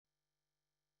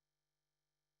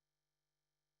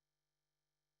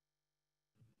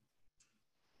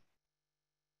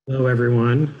Hello,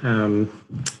 everyone.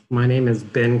 My name is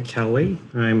Ben Kelly.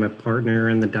 I'm a partner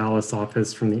in the Dallas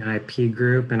office from the IP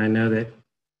group, and I know that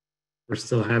we're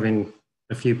still having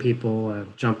a few people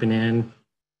jumping in,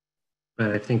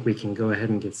 but I think we can go ahead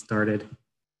and get started,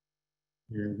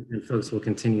 and folks will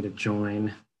continue to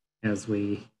join as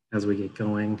we get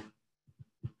going.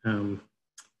 Um,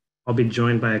 I'll be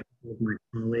joined by a couple of my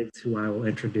colleagues who I will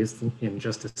introduce in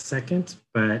just a second,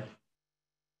 but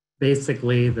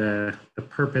basically the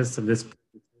purpose of this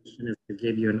presentation is to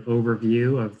give you an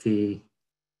overview of the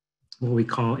what we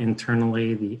call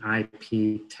internally the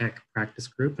IP Tech Practice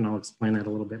Group, and I'll explain that a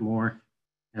little bit more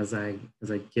as I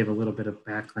give a little bit of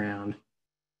background.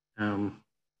 Um,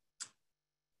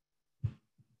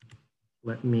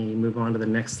 Let me move on to the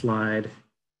next slide.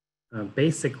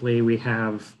 Basically, we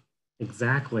have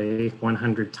exactly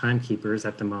 100 timekeepers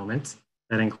at the moment.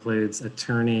 That includes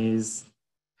attorneys,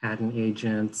 patent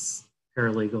agents,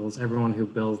 paralegals, everyone who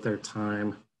bills their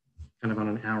time kind of on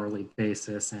an hourly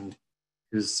basis and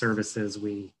whose services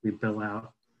we bill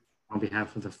out on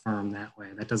behalf of the firm that way.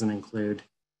 That doesn't include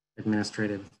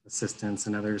administrative assistants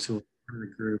and others who are part of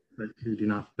the group but who do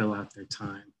not bill out their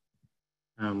time.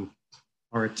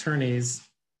 Our attorneys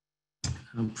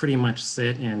pretty much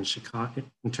sit in Chicago,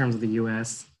 in terms of the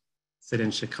US, sit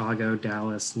in Chicago,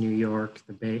 Dallas, New York,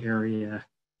 the Bay Area,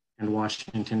 and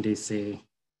Washington, D.C.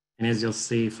 And as you'll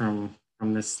see from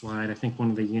this slide, I think one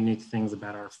of the unique things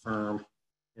about our firm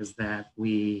is that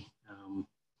when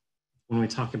we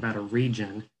talk about a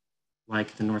region,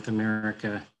 like the North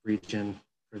America region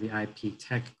for the IP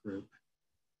Tech Group,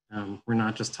 we're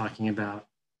not just talking about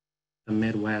the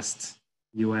Midwest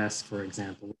US, for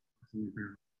example. We're talking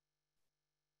about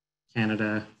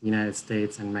Canada, United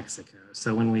States, and Mexico.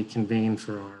 So when we convene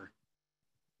for our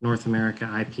North America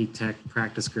IP Tech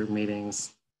Practice Group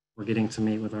meetings, we're getting to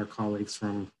meet with our colleagues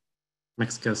from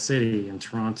Mexico City and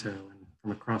Toronto and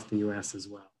from across the US as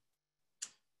well.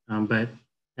 But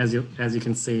as you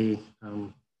can see,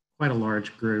 quite a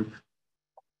large group.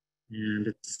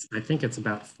 And I think it's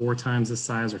about 4 times the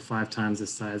size or 5 times the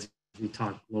size if you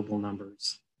talk global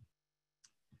numbers.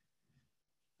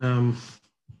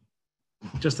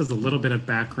 Just as a little bit of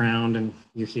background, and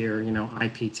you hear,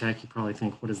 IP Tech, you probably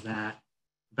think, what is that?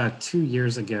 About 2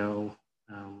 years ago,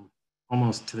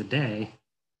 almost to the day,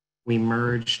 we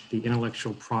merged the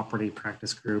intellectual property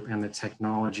practice group and the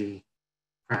technology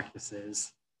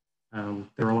practices.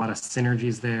 There were a lot of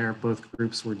synergies there. Both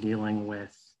groups were dealing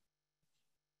with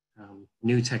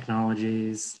new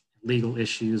technologies, legal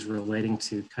issues relating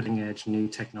to cutting edge new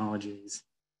technologies.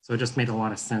 So it just made a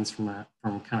lot of sense from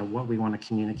kind of what we want to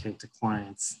communicate to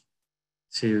clients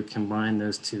to combine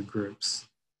those two groups.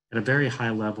 At a very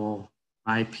high level,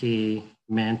 IP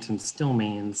meant and still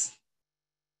means,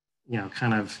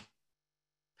 kind of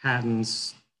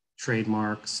patents,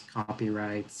 trademarks,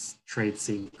 copyrights, trade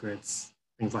secrets,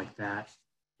 things like that.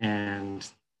 And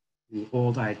the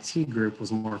old IT group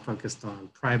was more focused on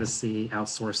privacy,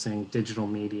 outsourcing, digital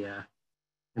media.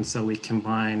 And so we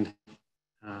combined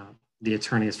the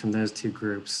attorneys from those two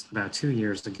groups about 2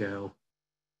 years ago.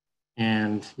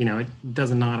 And, it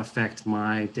does not affect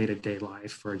my day-to-day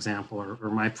life, for example, or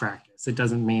my practice. It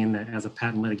doesn't mean that as a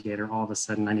patent litigator, all of a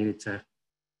sudden I needed to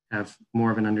have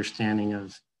more of an understanding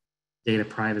of data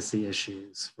privacy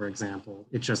issues, for example.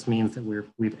 It just means that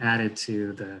we've added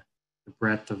to the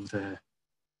breadth of the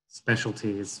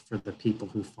specialties for the people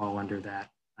who fall under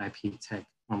that IP Tech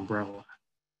umbrella.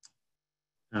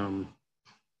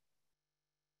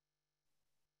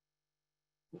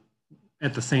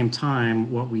 At the same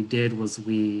time, what we did was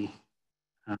we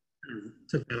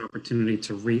took that opportunity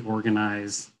to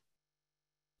reorganize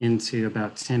into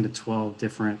about 10 to 12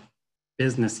 different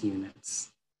business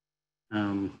units.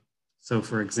 So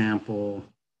for example,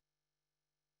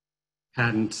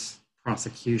 patent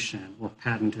prosecution or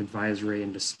patent advisory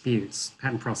and disputes.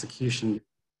 Patent prosecution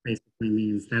basically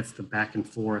means that's the back and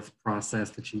forth process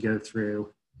that you go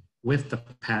through with the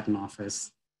patent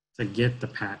office to get the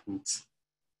patent.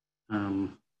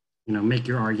 Make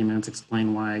your arguments,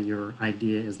 explain why your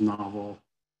idea is novel,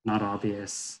 not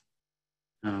obvious,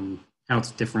 how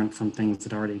it's different from things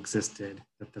that already existed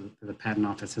that the patent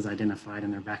office has identified,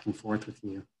 and they're back and forth with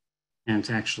you, and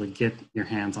to actually get your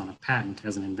hands on a patent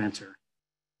as an inventor.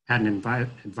 Patent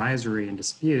advisory and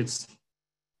disputes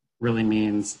really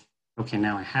means, okay,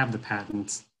 now I have the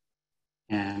patent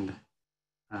and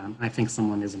I think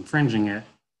someone is infringing it.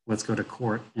 Let's go to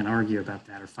court and argue about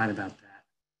that or fight about that.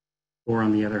 Or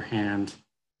on the other hand,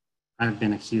 I've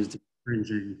been accused of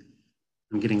infringing.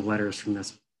 I'm getting letters from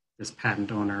this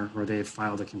patent owner, or they've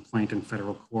filed a complaint in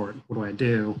federal court. What do I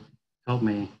do? Help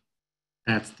me.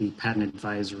 That's the patent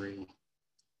advisory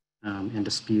and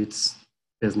disputes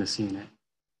business unit.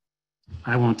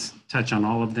 I won't touch on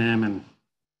all of them,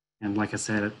 and like I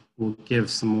said, we'll give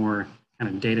some more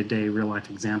kind of day-to-day real-life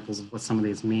examples of what some of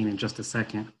these mean in just a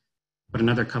second. But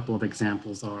another couple of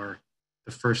examples are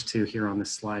the first two here on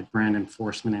this slide: brand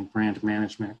enforcement and brand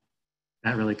management.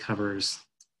 That really covers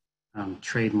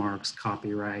trademarks,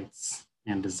 copyrights,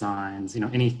 and designs.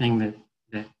 Anything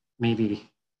that maybe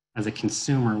as a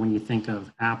consumer, when you think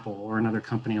of Apple or another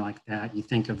company like that, you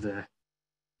think of the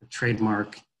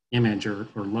trademark image or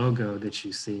logo that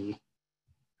you see,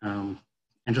 and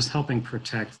just helping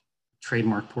protect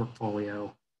trademark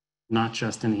portfolio, not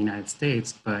just in the United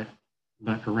States, but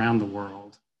around the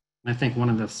world. And I think one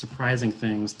of the surprising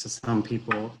things to some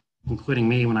people, including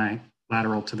me when I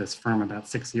lateraled to this firm about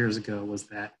 6 years ago, was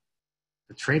that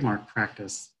the trademark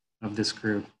practice of this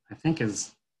group, I think,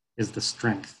 is the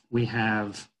strength. We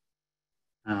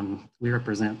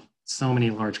represent so many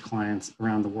large clients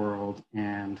around the world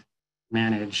and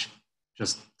manage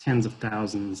just tens of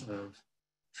thousands of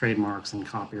trademarks and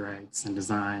copyrights and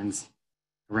designs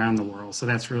around the world. So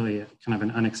that's really kind of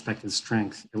an unexpected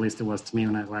strength, at least it was to me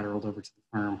when I lateraled over to the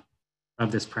firm,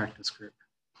 of this practice group.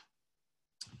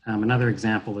 Another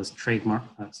example is trade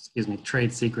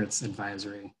secrets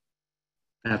advisory.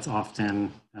 That's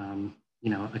often,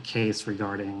 a case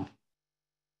regarding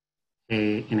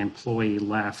an employee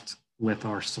left with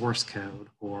our source code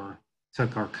or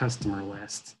took our customer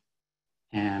list,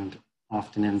 and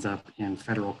often ends up in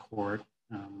federal court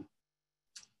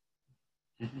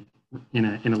in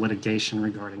a litigation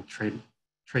regarding trade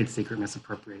secret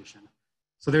misappropriation.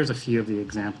 So there's a few of the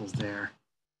examples there.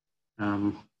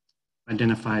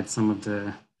 Identified some of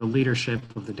the leadership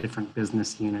of the different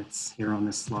business units here on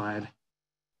this slide,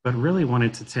 but really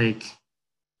wanted to take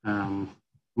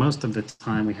most of the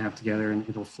time we have together, and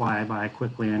it'll fly by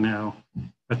quickly, I know,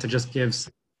 but to just give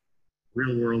some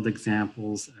real world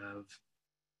examples of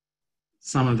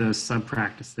some of those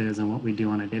sub-practices and what we do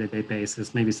on a day-to-day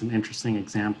basis, maybe some interesting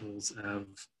examples of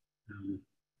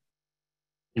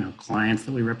clients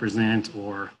that we represent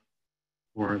or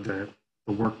the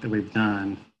work that we've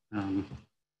done,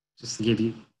 just to give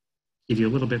you a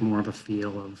little bit more of a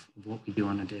feel of what we do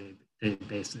on a day-to-day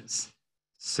basis.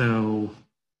 So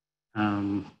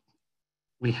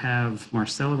we have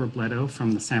Marcela Robledo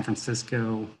from the San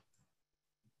Francisco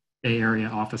Bay Area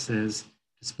offices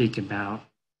to speak about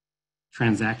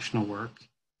transactional work,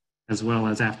 as well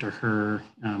as after her,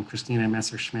 Christina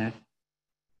Messerschmidt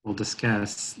will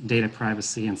discuss data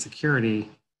privacy and security,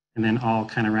 and then I'll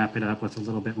kind of wrap it up with a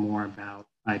little bit more about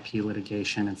IP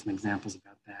litigation and some examples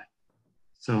about that.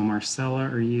 So Marcela,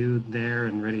 are you there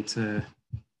and ready to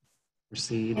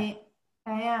proceed?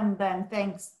 I am, Ben.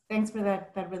 Thanks for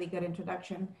that really good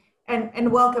introduction.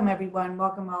 And welcome everyone,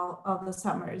 welcome all the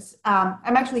Summers.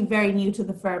 I'm actually very new to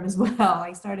the firm as well.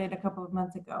 I started a couple of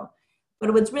months ago.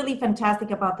 But what's really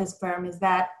fantastic about this firm is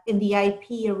that in the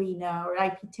IP arena or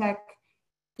IP tech,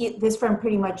 this firm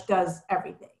pretty much does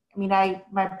everything. I mean,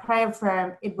 my prior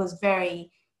firm, it was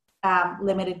very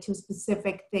limited to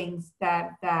specific things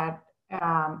that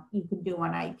you can do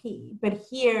on IP. But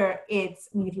here it's,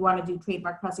 if you want to do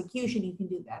trademark prosecution, you can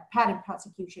do that. Patent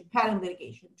prosecution, patent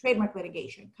litigation, trademark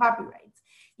litigation, copyrights.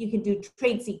 You can do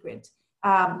trade secret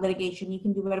litigation, you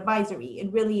can do advisory.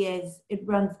 It really is, it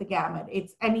runs the gamut.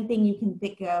 It's anything you can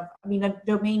think of,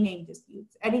 domain name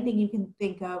disputes, anything you can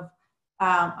think of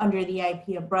under the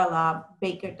IP umbrella,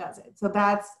 Baker does it. So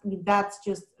that's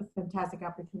just a fantastic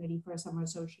opportunity for a summer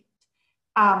associate.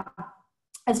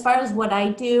 As far as what I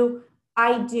do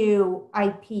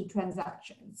IP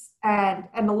transactions, and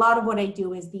a lot of what I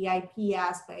do is the IP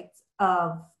aspects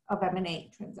of M&A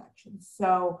transactions.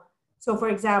 So for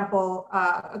example,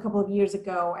 a couple of years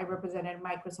ago, I represented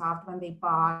Microsoft when they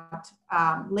bought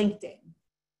LinkedIn.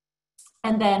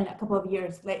 And then a couple of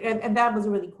years later, and that was a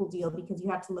really cool deal because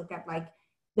you had to look at like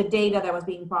the data that was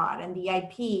being bought and the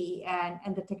IP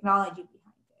and the technology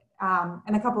behind it.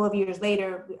 And a couple of years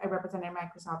later, I represented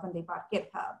Microsoft when they bought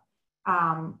GitHub.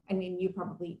 I mean, you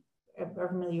probably are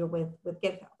familiar with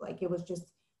GitHub. Like it was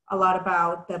just a lot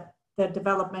about the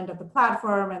development of the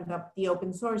platform and the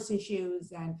open source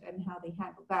issues and how they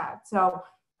handle that. So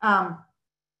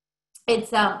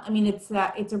it's a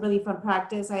really fun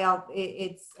practice. I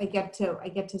get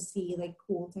to see like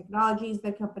cool technologies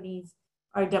that companies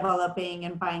are developing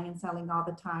and buying and selling all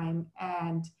the time.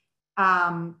 And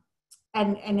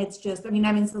it's just, I'm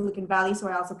in Silicon Valley, so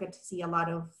I also get to see a lot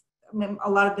of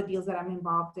the deals that I'm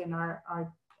involved in are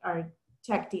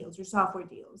tech deals or software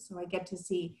deals. So I get to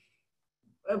see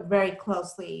very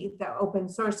closely the open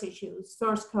source issues,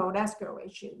 source code escrow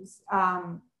issues,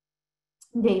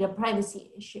 data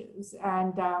privacy issues,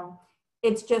 and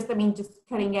it's just, I mean, just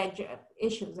cutting edge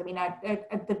issues. I mean,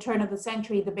 at the turn of the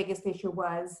century, the biggest issue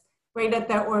was right at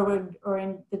that, or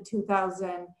in the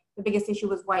 2000, the biggest issue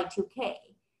was Y2K.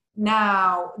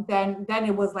 Now, then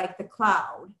it was like the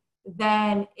cloud.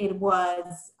 Then it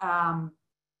was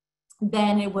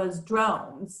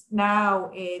drones.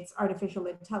 Now it's artificial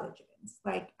intelligence.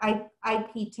 Like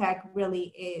IP tech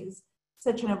really is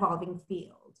such an evolving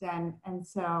field, and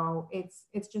so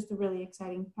it's just a really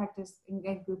exciting practice and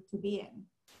group to be in.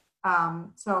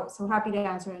 So happy to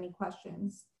answer any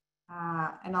questions,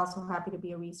 and also happy to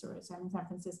be a resource. I'm in San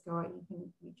Francisco, and you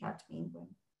can reach out to me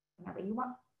whenever you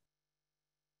want.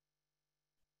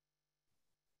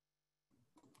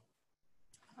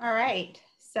 All right.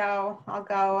 So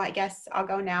I guess I'll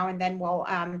go now, and then we'll,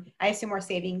 I assume we're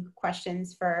saving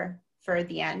questions for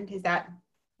the end. Is that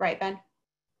right, Ben?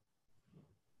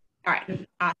 All right.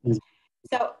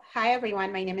 So hi,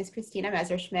 everyone. My name is Christina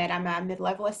Messerschmidt. I'm a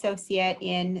mid-level associate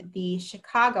in the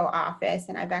Chicago office,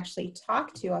 and I've actually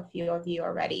talked to a few of you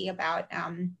already about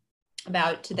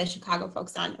the Chicago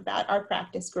folks about our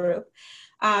practice group.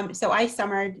 So I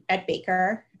summered at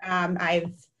Baker.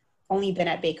 I've only been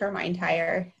at Baker my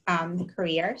entire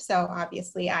career. So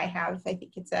obviously I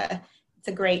think it's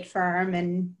a great firm,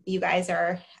 and you guys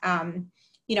are,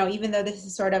 even though this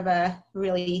is sort of a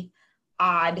really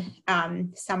odd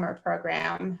summer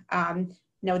program,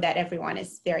 know that everyone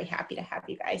is very happy to have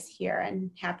you guys here and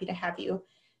happy to have you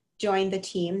join the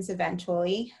teams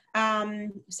eventually.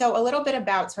 So a little bit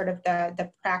about sort of the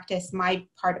practice, my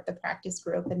part of the practice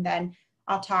group, and then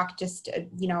I'll talk just a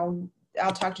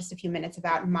few minutes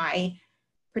about my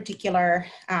particular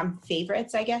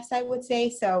favorites, I guess I would say.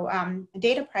 So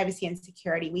data privacy and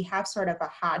security, we have sort of a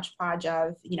hodgepodge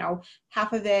of,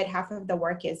 half of the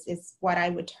work is what I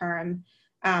would term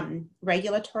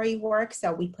regulatory work.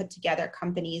 So we put together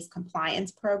companies'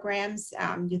 compliance programs.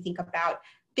 You think about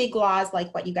big laws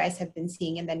like what you guys have been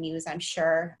seeing in the news, I'm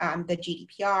sure, the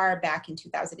GDPR back in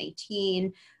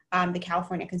 2018, the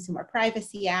California Consumer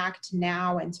Privacy Act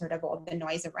now, and sort of all the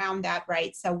noise around that,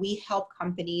 right? So we help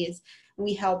companies,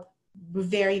 we help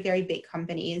very, very big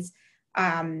companies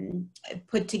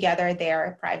put together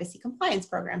their privacy compliance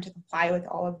program to comply with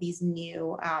all of these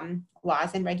new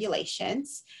laws and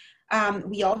regulations.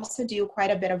 We also do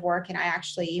quite a bit of work, and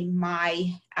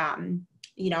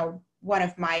one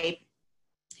of my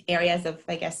areas of,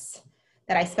 I guess,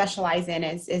 that I specialize in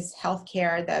is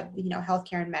healthcare,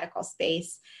 healthcare and medical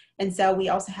space. And so we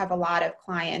also have a lot of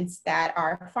clients that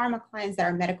are pharma clients, that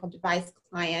are medical device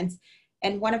clients.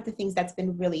 And one of the things that's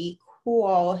been really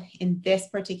cool in this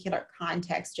particular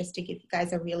context, just to give you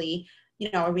guys a really,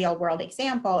 a real world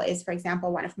example, is, for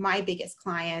example, one of my biggest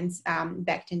clients,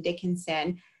 Becton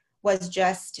Dickinson, was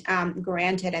just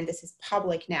granted, and this is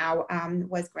public now,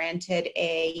 was granted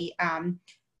a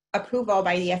approval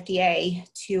by the FDA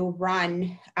to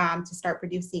start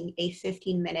producing a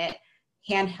 15-minute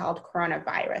handheld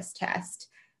coronavirus test.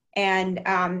 And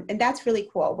that's really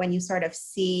cool when you sort of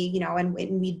see, and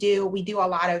we do a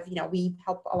lot of, we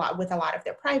help a lot with a lot of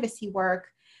their privacy work.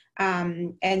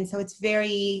 And so it's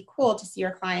very cool to see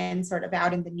your clients sort of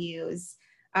out in the news,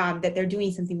 that they're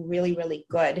doing something really, really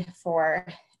good for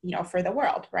the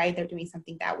world, right? They're doing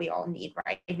something that we all need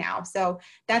right now. So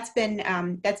that's been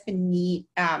neat,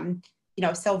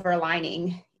 silver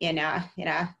lining in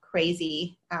a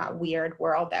crazy, weird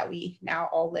world that we now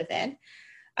all live in.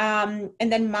 And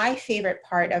then my favorite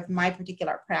part of my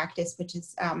particular practice, which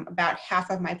is about half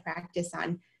of my practice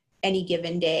on any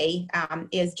given day,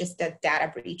 is just the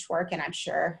data breach work. And I'm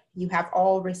sure you have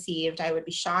all received, I would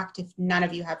be shocked if none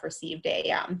of you have received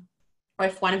or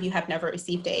if one of you have never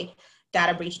received a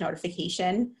data breach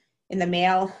notification in the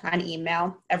mail, on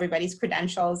email. Everybody's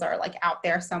credentials are like out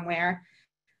there somewhere.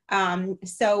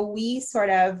 So we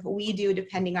do,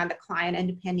 depending on the client and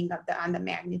depending on the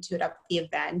magnitude of the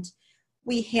event,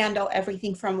 we handle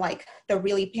everything from like the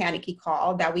really panicky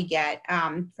call that we get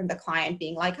from the client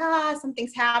being like,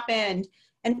 something's happened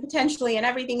and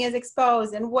everything is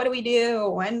exposed, and what do we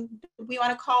do? And we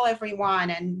want to call everyone.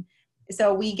 And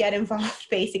so we get involved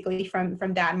basically from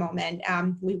that moment.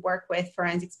 We work with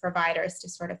forensics providers to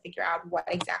sort of figure out what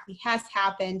exactly has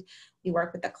happened. We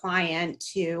work with the client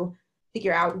to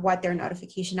figure out what their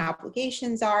notification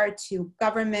obligations are, to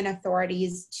government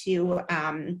authorities, to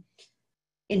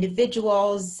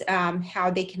individuals, how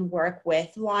they can work with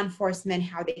law enforcement,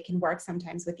 how they can work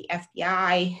sometimes with the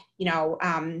FBI,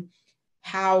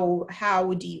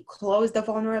 how do you close the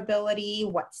vulnerability,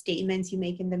 what statements you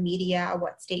make in the media,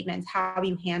 how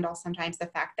you handle sometimes the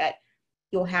fact that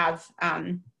you'll have,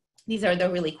 these are the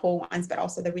really cool ones, but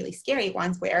also the really scary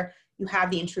ones where you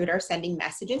have the intruder sending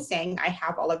messages saying, I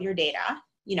have all of your data,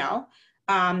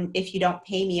 if you don't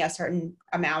pay me a certain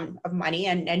amount of money.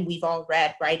 And we've all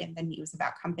read, right, in the news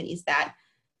about companies that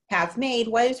have made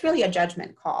what is really a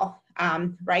judgment call,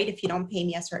 right? If you don't pay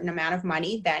me a certain amount of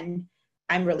money, then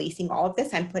I'm releasing all of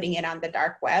this. I'm putting it on the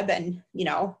dark web, and, you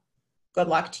know, good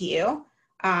luck to you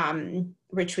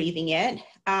retrieving it.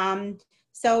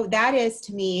 So that is,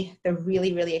 to me, the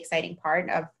really, really exciting part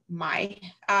of my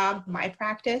my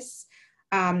practice.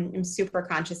 I'm super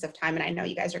conscious of time, and I know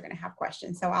you guys are going to have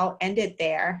questions, so I'll end it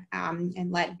there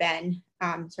and let Ben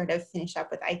sort of finish up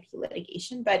with IP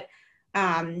litigation. But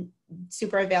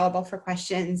super available for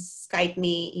questions. Skype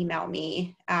me, email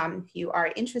me if you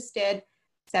are interested.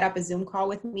 Set up a Zoom call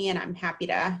with me, and I'm happy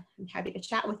to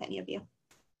chat with any of you.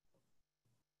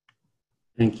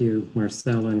 Thank you,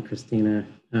 Marcella and Christina.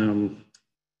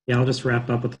 Yeah, I'll just wrap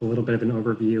up with a little bit of an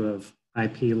overview of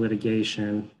IP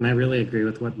litigation. And I really agree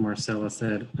with what Marcella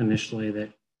said initially,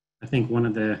 that I think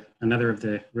another of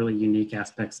the really unique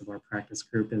aspects of our practice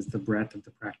group is the breadth of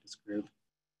the practice group.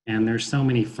 And there's so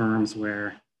many firms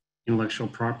where intellectual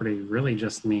property really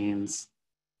just means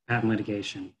patent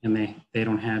litigation, and they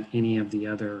don't have any of the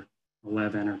other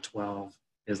 11 or 12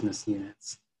 business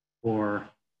units, or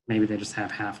maybe they just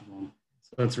have half of them.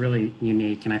 So it's really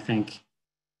unique, and I think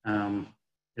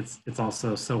it's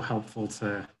also so helpful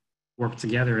to work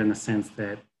together in the sense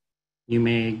that you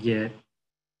may get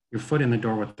your foot in the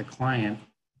door with the client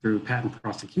through patent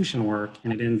prosecution work,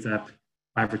 and it ends up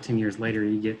 5 or 10 years later,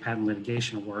 you get patent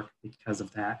litigation work because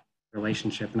of that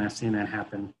relationship. And I've seen that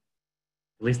happen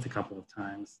at least a couple of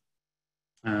times.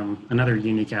 Another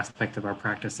unique aspect of our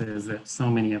practice is that so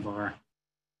many of our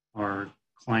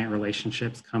client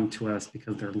relationships come to us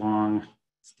because they're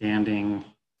long-standing,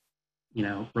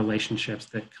 relationships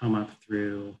that come up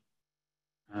through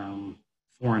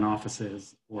foreign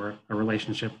offices, or a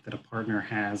relationship that a partner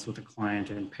has with a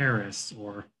client in Paris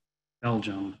or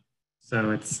Belgium.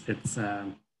 So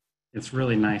it's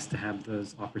really nice to have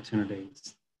those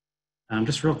opportunities.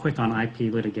 Just real quick on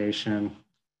IP litigation,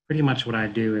 pretty much what I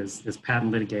do is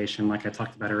patent litigation, like I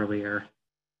talked about earlier.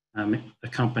 A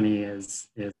company is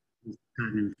patent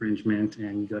infringement,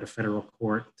 and you go to federal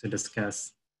court to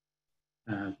discuss,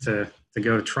 to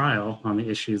go to trial on the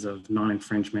issues of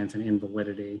non-infringement and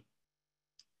invalidity.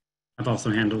 I've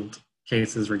also handled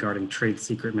cases regarding trade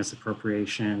secret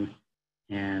misappropriation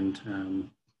and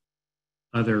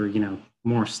other,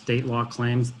 more state law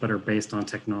claims, but are based on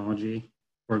technology.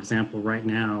 For example, right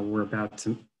now, we're about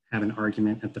to have an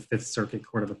argument at the Fifth Circuit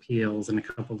Court of Appeals, and a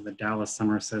couple of the Dallas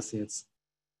Summer Associates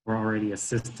were already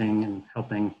assisting and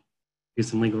helping do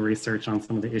some legal research on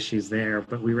some of the issues there.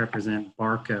 But we represent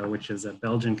Barco, which is a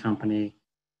Belgian company.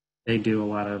 They do a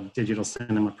lot of digital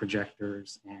cinema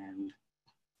projectors, and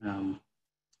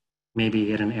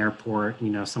maybe at an airport,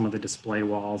 some of the display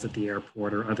walls at the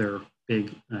airport, or other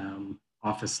big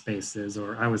office spaces,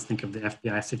 or I always think of the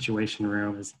FBI Situation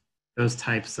Room as those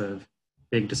types of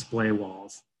big display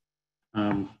walls.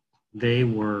 They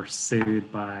were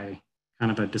sued by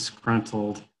kind of a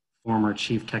disgruntled former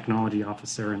chief technology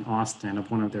officer in Austin of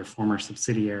one of their former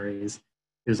subsidiaries,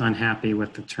 who's unhappy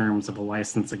with the terms of a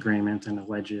license agreement and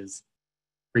alleges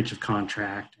breach of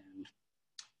contract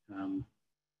and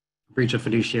breach of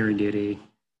fiduciary duty.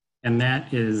 And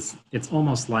it's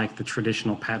almost like the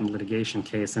traditional patent litigation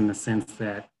case, in the sense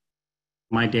that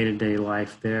my day-to-day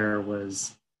life there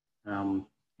was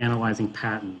analyzing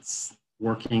patents,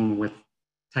 working with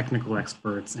technical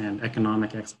experts and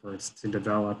economic experts to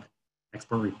develop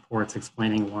expert reports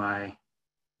explaining why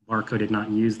Barco did not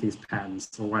use these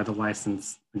patents, or why the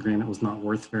license agreement was not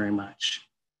worth very much.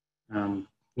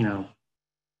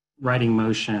 Writing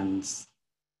motions,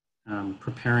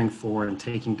 preparing for and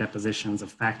taking depositions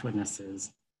of fact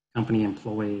witnesses, company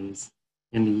employees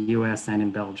in the US and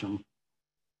in Belgium,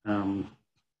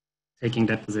 taking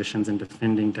depositions and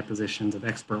defending depositions of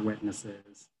expert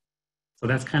witnesses. So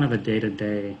that's kind of a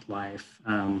day-to-day life.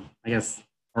 I guess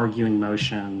arguing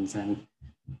motions, and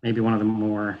maybe one of the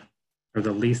more, or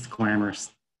the least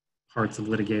glamorous parts of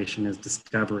litigation is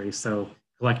discovery. So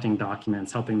collecting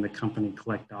documents, helping the company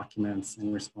collect documents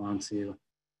and respond to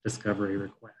discovery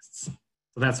requests.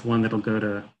 So that's one that'll go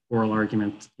to oral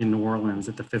argument in New Orleans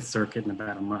at the Fifth Circuit in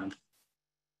about a month.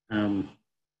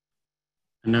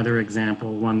 Another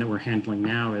example, one that we're handling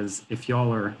now, is if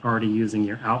y'all are already using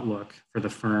your Outlook for the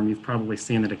firm, you've probably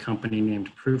seen that a company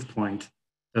named Proofpoint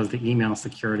does the email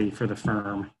security for the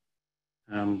firm.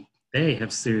 They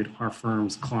have sued our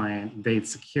firm's client, Vade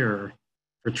Secure,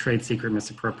 for trade secret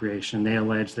misappropriation. They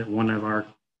allege that one of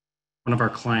our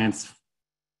clients'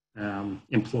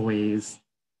 employees,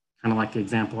 kind of like the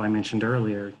example I mentioned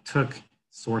earlier, took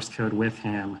source code with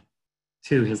him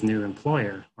to his new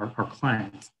employer, our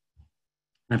client.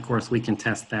 And of course, we can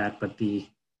test that, but the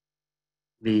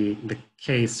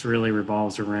case really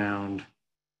revolves around,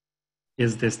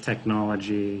 is this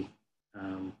technology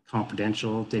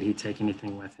confidential? Did he take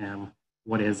anything with him?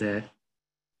 What is it?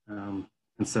 And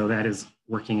so that is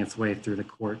working its way through the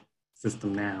court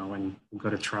system now, and will go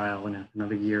to trial in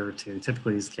another year or two.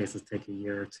 Typically, these cases take a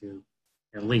year or two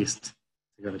at least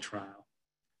to go to trial.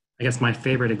 I guess my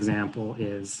favorite example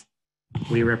is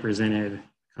we represented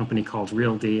a company called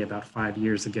RealD about 5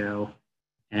 years ago,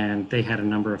 and they had a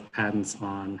number of patents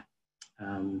on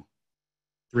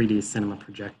 3D cinema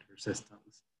projector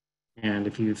systems. And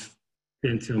if you've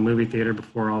been to a movie theater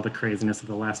before all the craziness of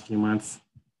the last few months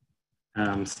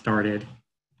started,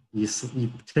 you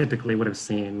typically would have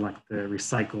seen like the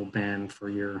recycle bin for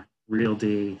your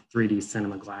RealD 3D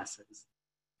cinema glasses.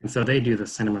 And so they do the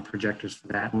cinema projectors for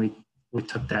that. And we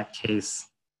took that case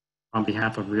on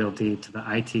behalf of RealD to the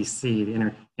ITC,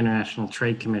 the International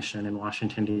Trade Commission in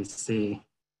Washington, D.C.,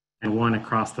 and won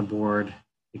across the board,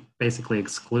 basically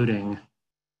excluding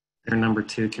their number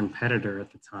 2 competitor at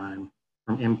the time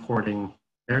from importing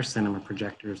their cinema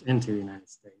projectors into the United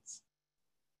States.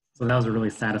 So that was a really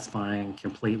satisfying,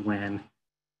 complete win.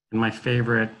 And my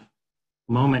favorite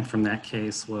moment from that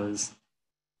case was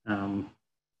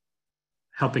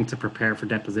helping to prepare for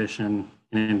deposition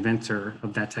an inventor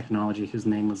of that technology whose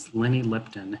name was Lenny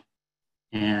Lipton.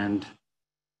 And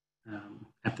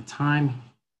at the time,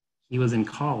 he was in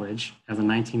college as a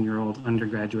 19-year-old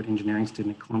undergraduate engineering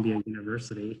student at Columbia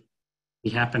University. He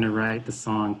happened to write the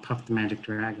song Puff the Magic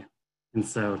Dragon. And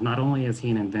so not only is he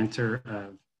an inventor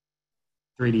of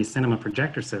 3D cinema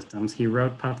projector systems, he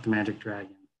wrote Puff the Magic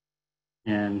Dragon.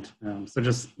 And so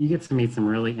just, you get to meet some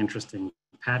really interesting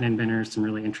patent inventors, some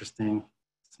really interesting,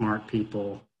 smart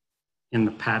people in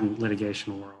the patent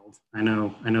litigation world. I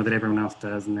know that everyone else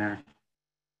does, and they're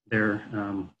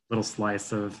little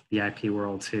slice of the IP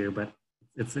world too, but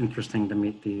it's interesting to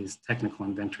meet these technical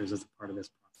inventors as a part of this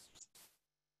process.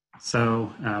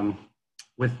 So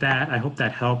with that, I hope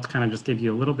that helped kind of just give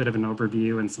you a little bit of an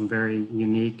overview and some very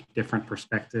unique, different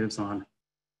perspectives on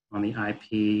the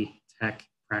IP tech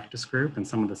practice group and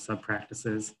some of the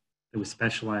sub-practices that we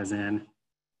specialize in.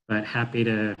 But happy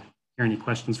to hear any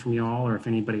questions from you all, or if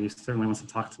anybody certainly wants to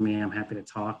talk to me, I'm happy to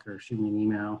talk, or shoot me an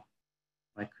email.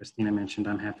 Like Christina mentioned,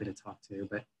 I'm happy to talk to,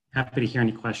 but happy to hear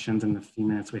any questions in the few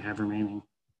minutes we have remaining,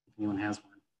 if anyone has one.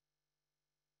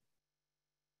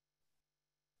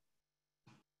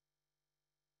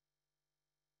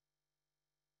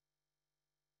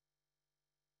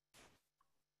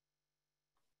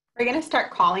 We're going to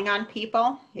start calling on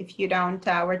people. If you don't,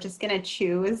 we're just going to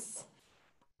choose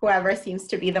whoever seems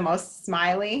to be the most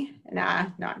smiley. No.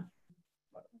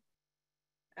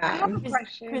 I have a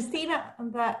question. Christina,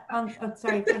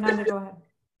 sorry, Fernanda, go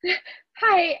ahead.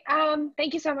 Hi,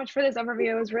 thank you so much for this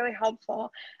overview. It was really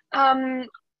helpful.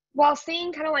 While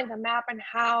seeing kind of like the map and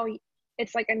how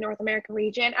it's like a North American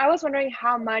region, I was wondering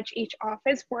how much each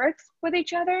office works with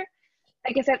each other.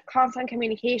 Like, is it constant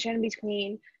communication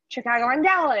between Chicago and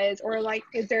Dallas, or like,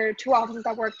 is there 2 offices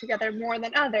that work together more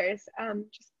than others?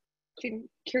 Just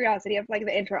curiosity of like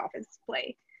the inter-office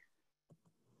play.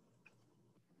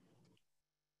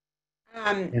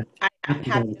 I'm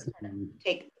happy to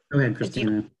take. Go ahead,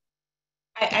 Christina.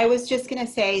 I was just going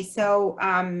to say, so,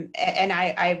 and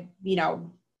I,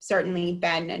 certainly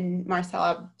Ben and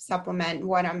Marcella supplement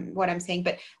what I'm saying,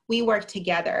 but we work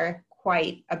together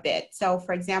quite a bit. So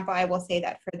for example, I will say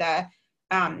that for the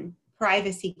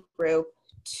privacy group,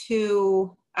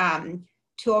 two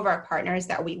of our partners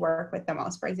that we work with the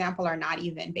most, for example, are not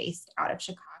even based out of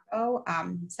Chicago.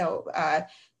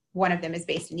 One of them is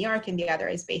based in New York and the other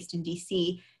is based in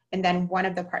DC. And then one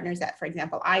of the partners that, for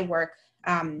example, I work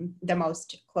the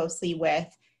most closely with,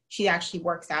 she actually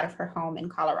works out of her home in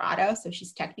Colorado. So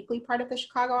she's technically part of the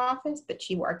Chicago office, but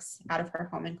she works out of her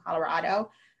home in Colorado.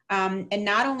 And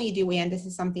not only do we, and this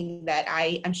is something that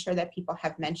I'm sure that people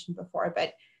have mentioned before,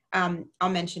 but I'll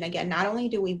mention again, not only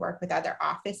do we work with other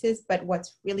offices, but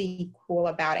what's really cool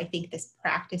about, I think, this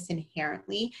practice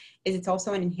inherently is it's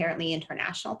also an inherently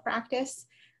international practice.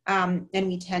 And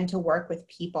we tend to work with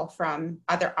people from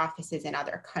other offices in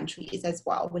other countries as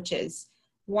well, which is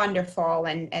wonderful.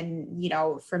 And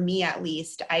for me, at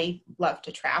least, I love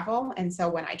to travel. And so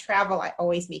when I travel, I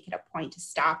always make it a point to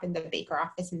stop in the Baker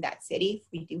office in that city, if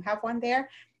we do have one there.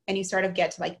 And you sort of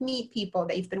get to like meet people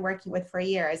that you've been working with for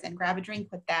years and grab a drink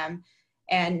with them.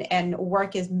 And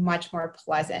work is much more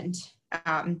pleasant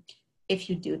if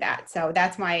you do that. So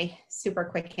that's my super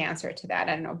quick answer to that.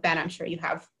 I don't know, Ben, I'm sure you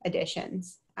have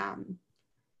additions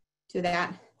to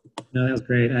that. No, that was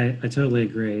great. I totally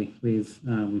agree. We've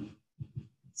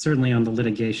certainly on the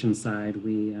litigation side,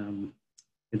 we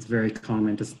it's very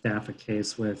common to staff a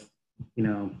case with, you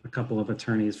know, a couple of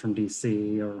attorneys from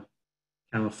DC or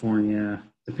California,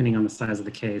 depending on the size of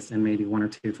the case, and maybe one or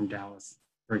two from Dallas,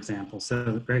 for example. So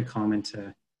it's very common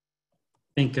to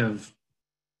think of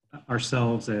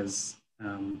ourselves as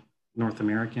North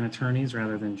American attorneys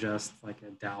rather than just like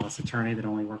a Dallas attorney that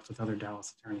only works with other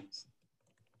Dallas attorneys.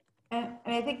 And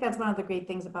I think that's one of the great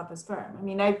things about this firm. I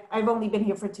mean, I've only been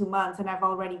here for 2 months, and I've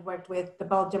already worked with the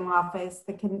Belgium office,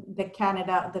 the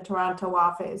Canada, the Toronto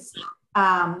office,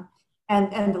 and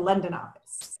the London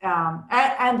office,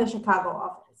 and the Chicago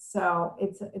office. So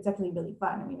it's actually really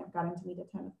fun. I mean, I've gotten to meet a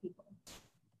ton of people.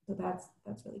 So that's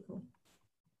really cool.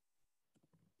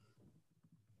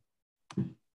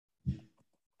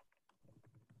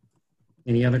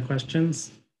 Any other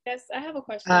questions? Yes, I have a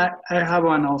question. I have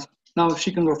one also. No,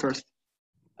 she can go first.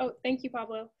 Oh, thank you,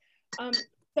 Pablo.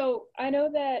 So I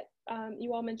know that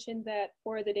you all mentioned that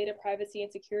for the data privacy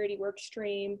and security work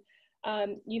stream,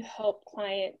 you help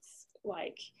clients,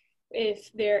 like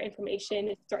if their information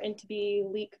is starting to be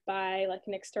leaked by like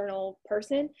an external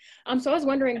person. So I was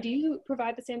wondering, do you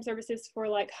provide the same services for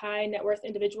like high net worth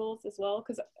individuals as well?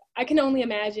 Because I can only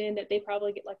imagine that they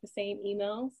probably get like the same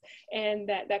emails, and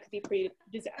that could be pretty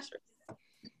disastrous.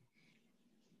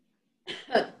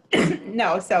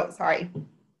 No, so sorry.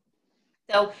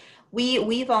 So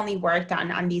we've only worked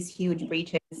on these huge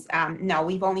breaches. No,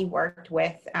 we've only worked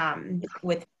with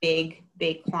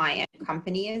big client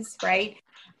companies, right?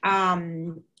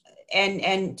 And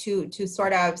to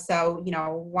sort of, so, you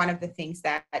know, one of the things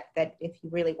that if you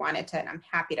really wanted to, and I'm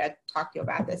happy to talk to you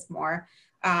about this more,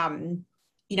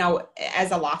 you know,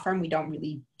 as a law firm, we don't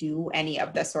really do any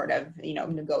of the sort of, you know,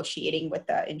 negotiating with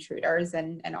the intruders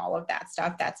and all of that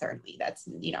stuff. That's,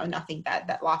 you know, nothing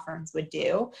that law firms would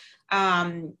do.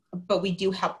 But we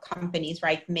do help companies,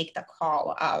 right, make the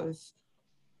call of,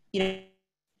 you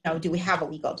know, do we have a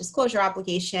legal disclosure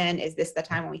obligation? Is this the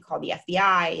time when we call the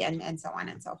FBI and so on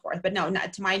and so forth? But no,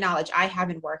 not to my knowledge, I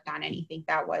haven't worked on anything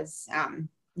that was,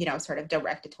 you know, sort of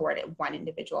directed toward one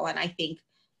individual. And I think,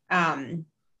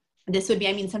 this would be,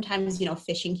 I mean, sometimes, you know,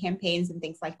 phishing campaigns and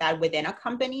things like that within a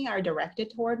company are directed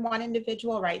toward one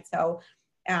individual, right? So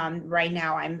right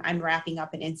now I'm wrapping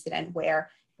up an incident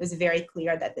where it was very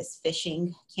clear that this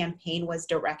phishing campaign was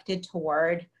directed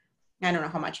toward, I don't know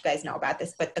how much you guys know about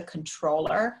this, but the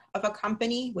controller of a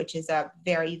company, which is a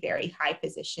very, very high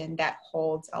position that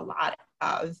holds a lot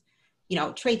of, you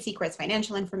know, trade secrets,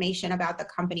 financial information about the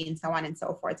company and so on and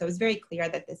so forth. So it was very clear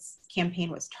that this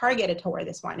campaign was targeted toward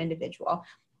this one individual.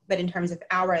 But in terms of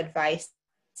our advice,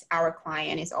 our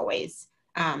client is always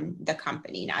the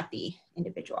company, not the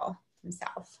individual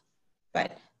himself.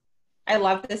 But I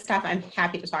love this stuff. I'm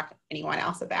happy to talk to anyone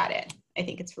else about it. I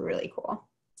think it's really cool.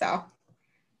 So.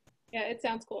 Yeah, it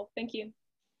sounds cool. Thank you.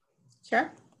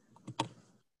 Sure.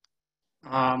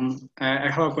 I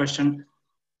have a question.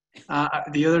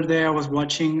 The other day I was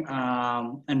watching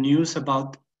a news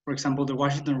about, for example, the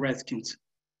Washington Redskins.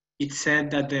 It said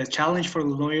that the challenge for the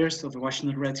lawyers of the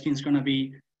Washington Redskins is going to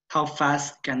be how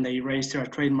fast can they register a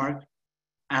trademark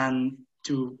and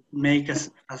to make as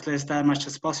less damage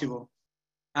as possible.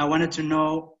 I wanted to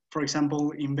know, for example,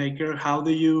 in Baker,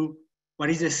 what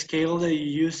is the scale that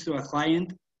you use to a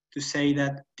client to say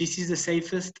that this is the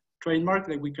safest trademark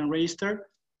that we can register?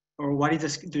 Or what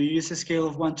is do you use a scale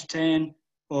of 1 to 10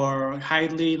 or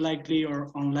highly likely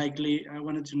or unlikely? I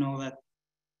wanted to know that.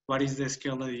 What is the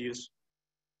scale that you use?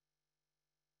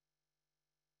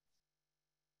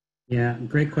 Yeah,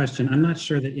 great question. I'm not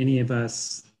sure that any of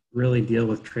us really deal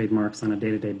with trademarks on a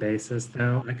day-to-day basis,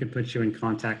 though. I could put you in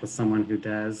contact with someone who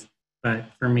does,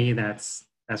 but for me, that's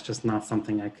just not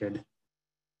something I could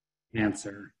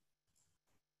answer.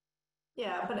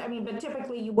 Yeah, but I mean, but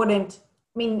typically you wouldn't.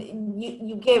 I mean,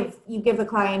 you give the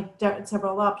client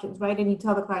several options, right? And you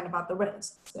tell the client about the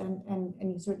risks, and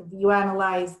you sort of you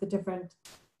analyze the different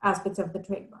aspects of the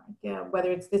trademark, whether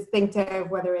it's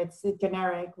distinctive, whether it's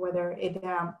generic, whether it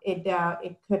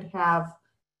could have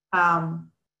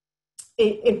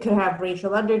it could have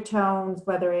racial undertones,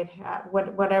 whether it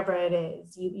whatever it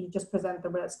is, you just present the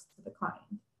risks to the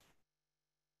client.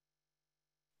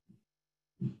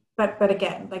 But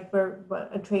again, like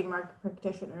a trademark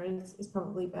practitioner is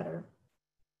probably better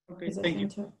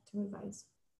positioned to advise.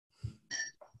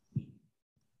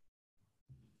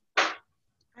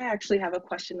 I actually have a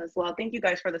question as well. Thank you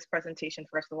guys for this presentation,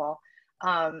 first of all.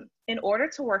 In order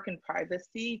to work in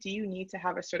privacy, do you need to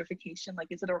have a certification? Like,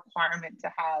 is it a requirement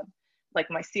to have like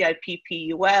my CIPP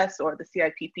US or the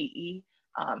CIPPE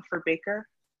for Baker?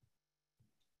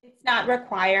 It's not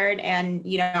required, and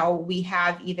you know, we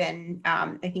have even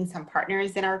I think some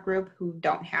partners in our group who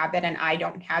don't have it, and I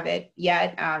don't have it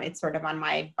yet. It's sort of on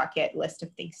my bucket list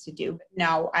of things to do. But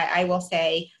no, I will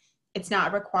say it's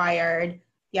not required.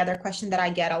 The other question that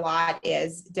I get a lot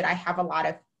is, did I have a lot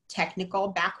of technical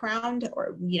background?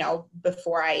 Or, you know,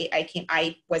 before I came,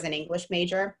 I was an English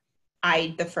major.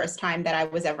 The first time that I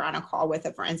was ever on a call with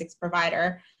a forensics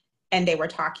provider, and they were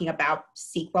talking about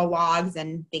SQL logs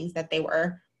and things that they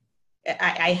were,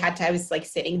 I was like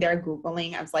sitting there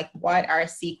Googling. I was like, what are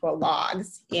SQL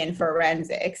logs in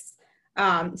forensics?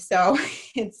 So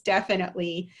it's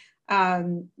definitely,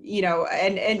 you know,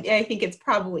 and I think it's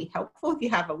probably helpful if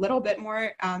you have a little bit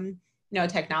more, you know,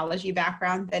 technology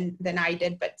background than I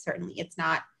did, but certainly it's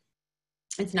not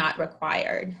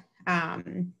required.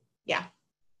 Yeah.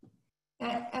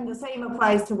 And the same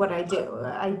applies to what I do,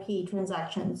 IP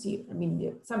transactions. I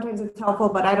mean, sometimes it's helpful,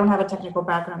 but I don't have a technical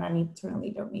background and you certainly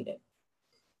don't need it.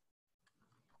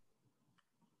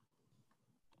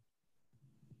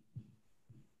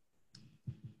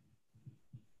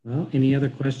 Well, any other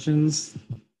questions?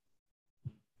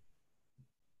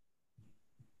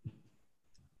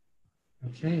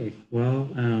 Okay, well,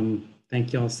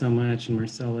 thank you all so much. And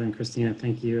Marcella and Christina,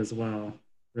 thank you as well.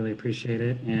 Really appreciate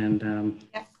it. And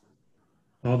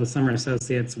all the summer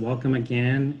associates, welcome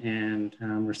again.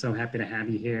 And we're so happy to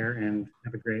have you here, and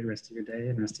have a great rest of your day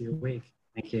and rest of your week.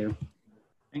 Thank you.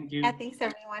 Thank you. Yeah, thanks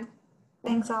everyone.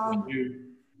 Thanks all. Thank you.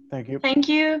 Thank you. Thank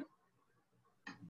you.